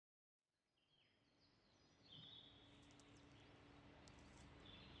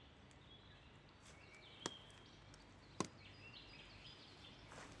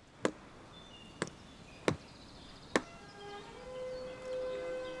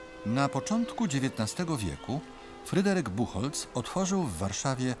Na początku XIX wieku Fryderyk Buchholtz otworzył w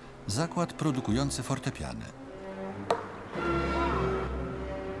Warszawie zakład produkujący fortepiany.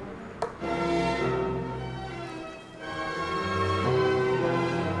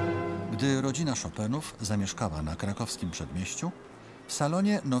 Gdy rodzina Chopinów zamieszkała na krakowskim przedmieściu, w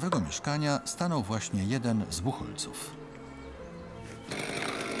salonie nowego mieszkania stanął właśnie jeden z Buchholzów.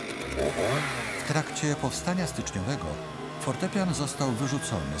 W trakcie powstania styczniowego fortepian został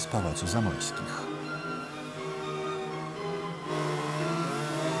wyrzucony z Pałacu Zamojskich.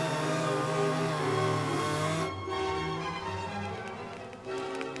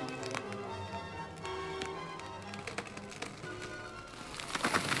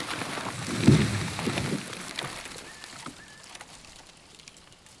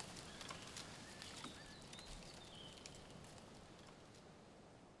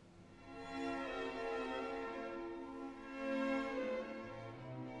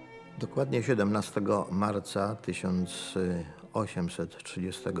 Dokładnie 17 marca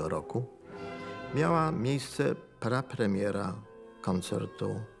 1830 roku miała miejsce prapremiera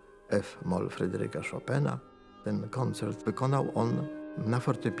koncertu F-moll Fryderyka Chopina. Ten koncert wykonał on na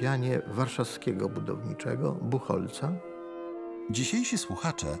fortepianie warszawskiego budowniczego Buchholtza. Dzisiejsi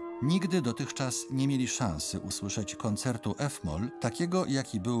słuchacze nigdy dotychczas nie mieli szansy usłyszeć koncertu F-moll takiego,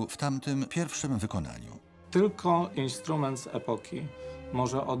 jaki był w tamtym pierwszym wykonaniu. Tylko instrument z epoki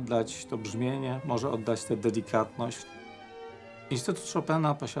może oddać to brzmienie, może oddać tę delikatność. Instytut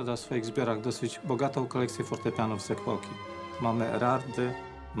Chopina posiada w swoich zbiorach dosyć bogatą kolekcję fortepianów z epoki. Mamy Erardy,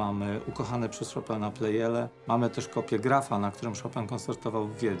 mamy ukochane przez Chopina plejele, mamy też kopię grafa, na którym Chopin koncertował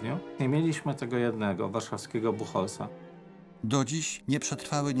w Wiedniu. Nie mieliśmy tego jednego, warszawskiego Buchholtza. Do dziś nie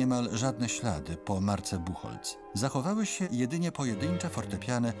przetrwały niemal żadne ślady po marce Buchholtz. Zachowały się jedynie pojedyncze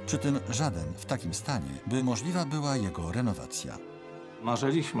fortepiany, przy tym żaden w takim stanie, by możliwa była jego renowacja.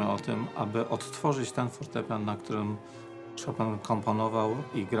 Marzyliśmy o tym, aby odtworzyć ten fortepian, na którym Chopin komponował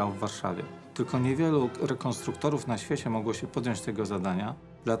i grał w Warszawie. Tylko niewielu rekonstruktorów na świecie mogło się podjąć tego zadania,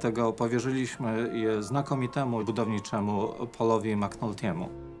 dlatego powierzyliśmy je znakomitemu budowniczemu Paulowi McNulty'emu.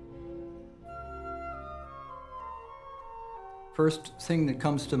 First thing that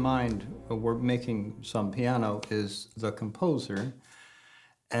comes to mind when we're making some piano is the composer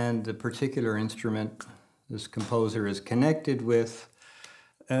and the particular instrument this composer is connected with.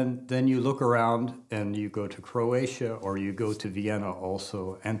 And then you look around and you go to Croatia or you go to Vienna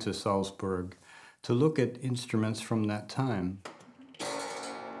also and to Salzburg to look at instruments from that time.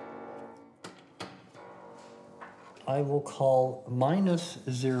 I will call minus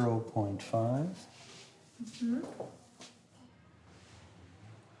 0.5.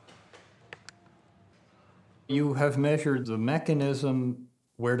 You have measured the mechanism.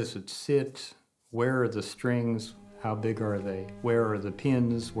 Where does it sit? Where are the strings? How big are they? Where are the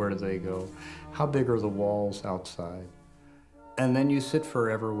pins? Where do they go? How big are the walls outside? And then you sit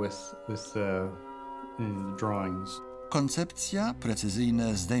forever with drawings. Koncepcja,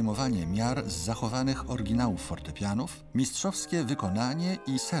 precyzyjne zdejmowanie miar z zachowanych oryginałów fortepianów, mistrzowskie wykonanie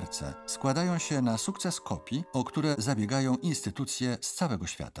i serce składają się na sukces kopii, o które zabiegają instytucje z całego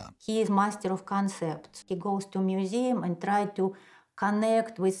świata. He is master of concepts. He goes to museum and try to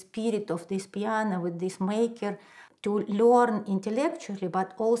connect with spirit of this piano, with this maker, to learn intellectually, but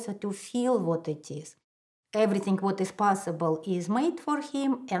also to feel what it is. Everything what is possible is made for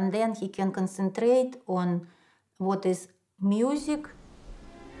him, and then he can concentrate on what is music.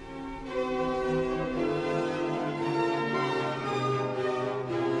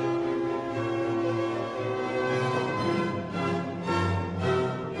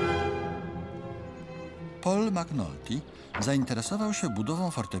 Paul McNulty zainteresował się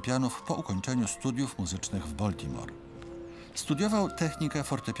budową fortepianów po ukończeniu studiów muzycznych w Baltimore. Studiował technikę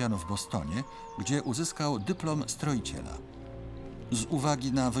fortepianu w Bostonie, gdzie uzyskał dyplom stroiciela. Z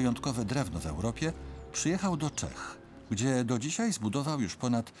uwagi na wyjątkowe drewno w Europie przyjechał do Czech, gdzie do dzisiaj zbudował już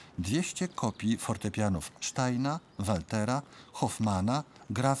ponad 200 kopii fortepianów Steina, Waltera, Hofmana,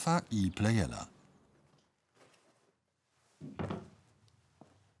 Grafa i Pleyela.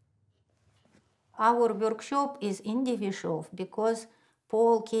 Our workshop is in Divisov because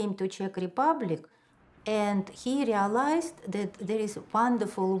Paul came to Czech Republic and he realized that there is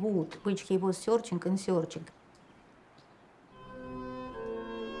wonderful wood which he was searching and searching.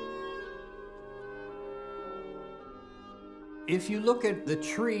 If you look at the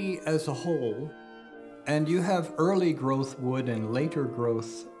tree as a whole, and you have early growth wood and later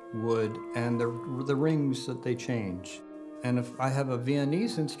growth wood, and the rings that they change. And if I have a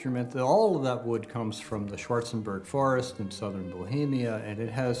Viennese instrument, all of that wood comes from the Schwarzenberg forest in southern Bohemia, and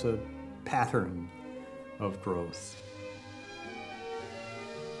it has a pattern of growth.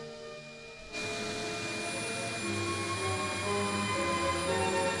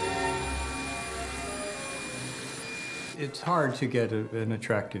 It's hard to get an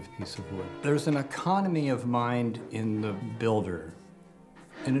attractive piece of wood. There's an economy of mind in the builder,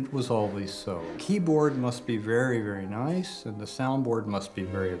 and it was always so. Keyboard must be very, very nice, and the soundboard must be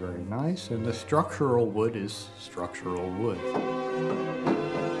very, very nice, and the structural wood is structural wood.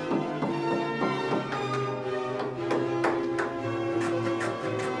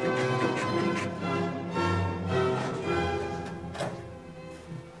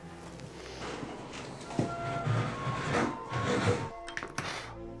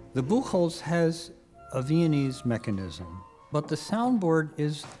 The Buchholtz has a Viennese mechanism, but the soundboard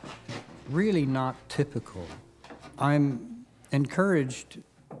is really not typical. I'm encouraged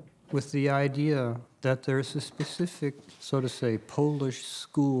with the idea that there's a specific, so to say, Polish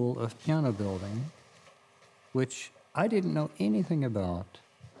school of piano building, which I didn't know anything about.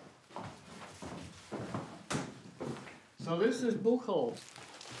 So this is Buchholtz.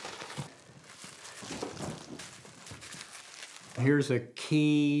 Here's a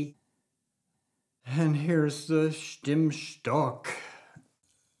key, and here's the Stimmstock.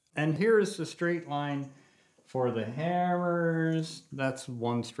 And here's the straight line for the hammers. That's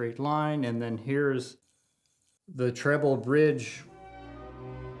one straight line, and then here's the treble bridge.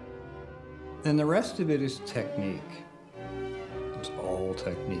 And the rest of it is technique. It's all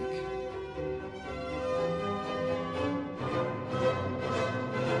technique.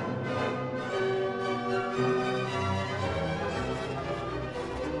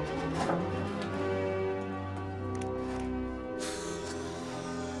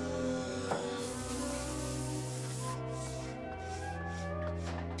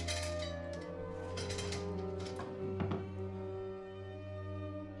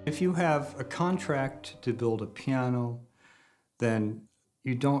 If you have a contract to build a piano, then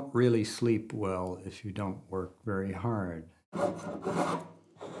you don't really sleep well if you don't work very hard.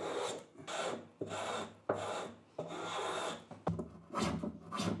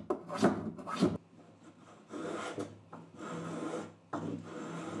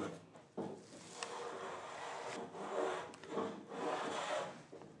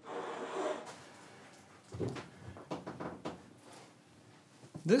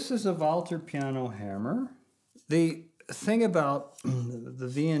 This is a Walter piano hammer. The thing about the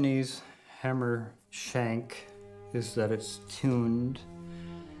Viennese hammer shank is that it's tuned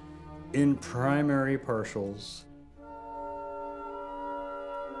in primary partials.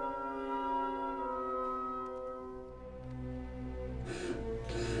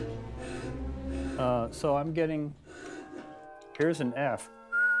 So I'm getting, here's an F.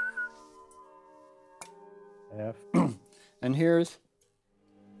 F. And here's,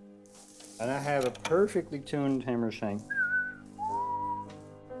 and I have a perfectly tuned hammer shank.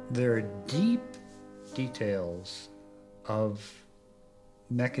 There are deep details of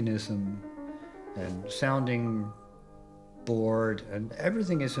mechanism and sounding board, and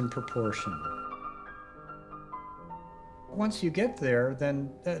everything is in proportion. Once you get there,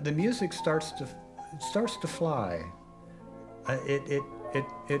 then the music starts to fly.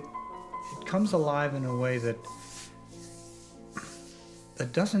 It comes alive in a way that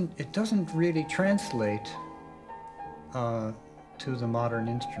it doesn't really translate to the modern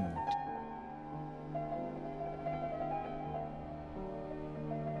instrument.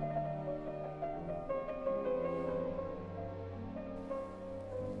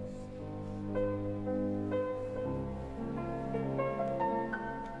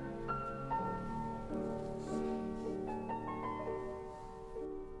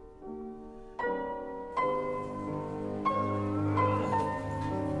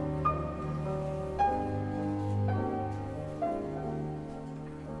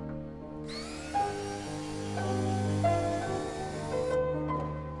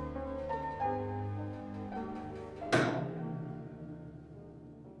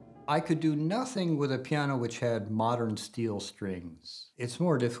 I could do nothing with a piano which had modern steel strings. It's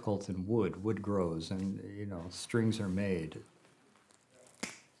more difficult than wood. Wood grows and, you know, strings are made.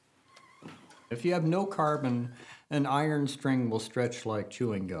 If you have no carbon, an iron string will stretch like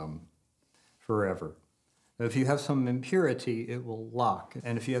chewing gum forever. If you have some impurity, it will lock.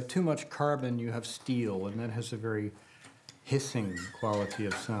 And if you have too much carbon, you have steel, and that has a very hissing quality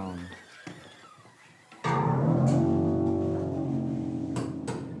of sound.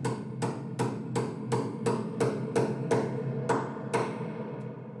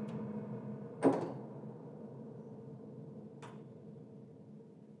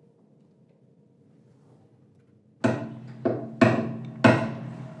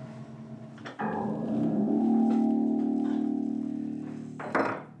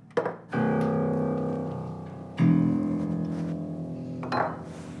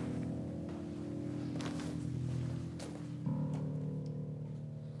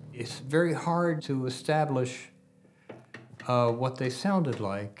 very hard to establish what they sounded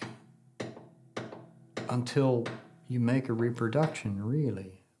like until you make a reproduction,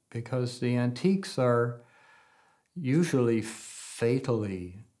 really, because the antiques are usually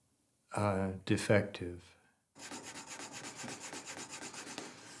fatally defective.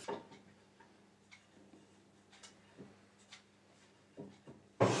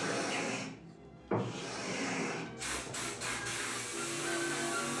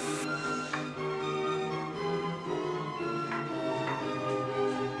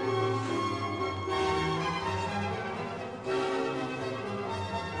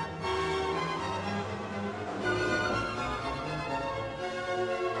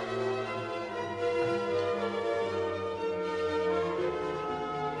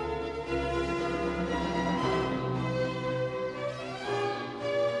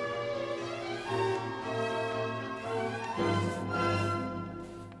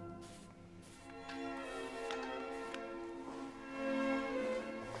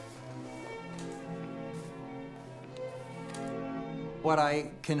 What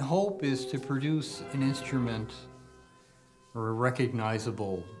I can hope is to produce an instrument or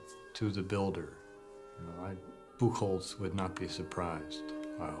recognizable to the builder. Buchholtz would not be surprised,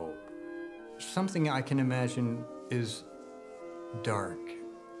 I hope. Something I can imagine is dark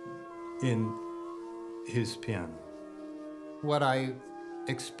in his piano. What I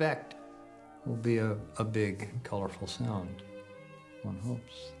expect will be a big, colorful sound, one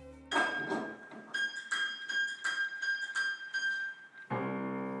hopes.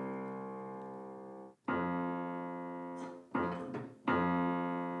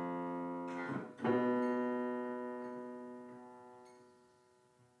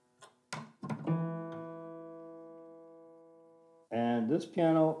 And this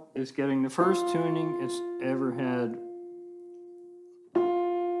piano is getting the first tuning it's ever had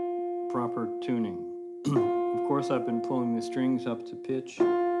proper tuning. Of course, I've been pulling the strings up to pitch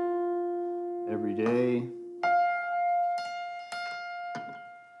every day.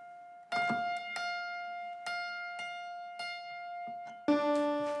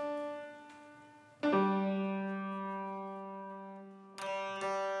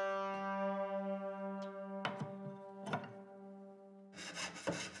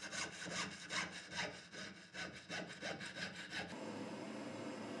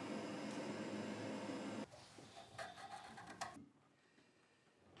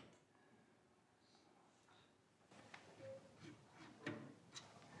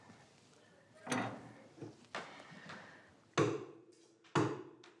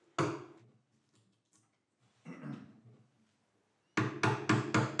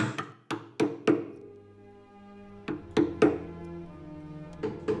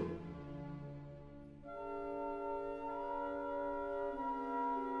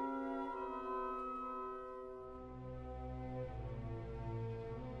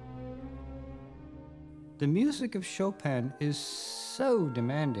 The music of Chopin is so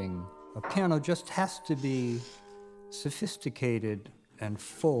demanding. A piano just has to be sophisticated and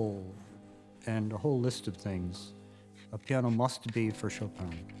full, and a whole list of things. A piano must be for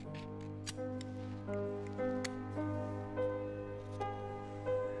Chopin.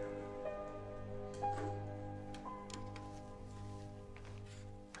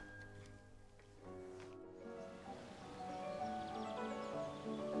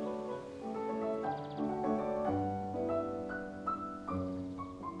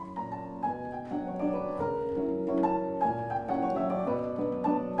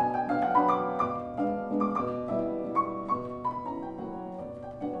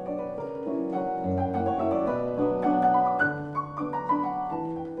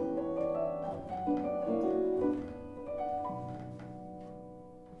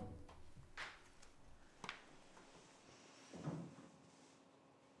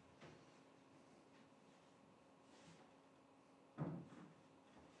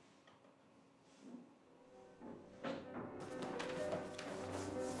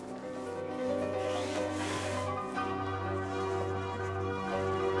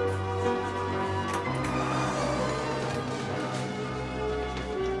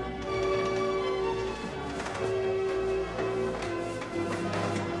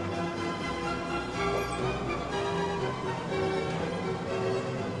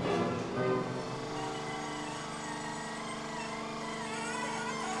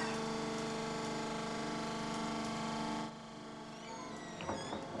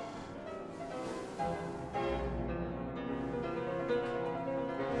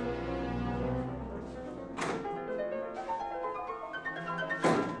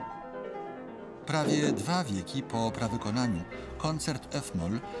 Prawie 2 wieki po prawykonaniu koncert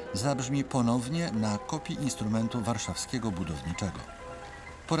F-moll zabrzmi ponownie na kopii instrumentu warszawskiego budowniczego.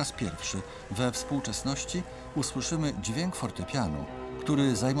 Po raz pierwszy we współczesności usłyszymy dźwięk fortepianu,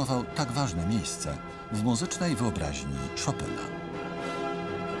 który zajmował tak ważne miejsce w muzycznej wyobraźni Chopina.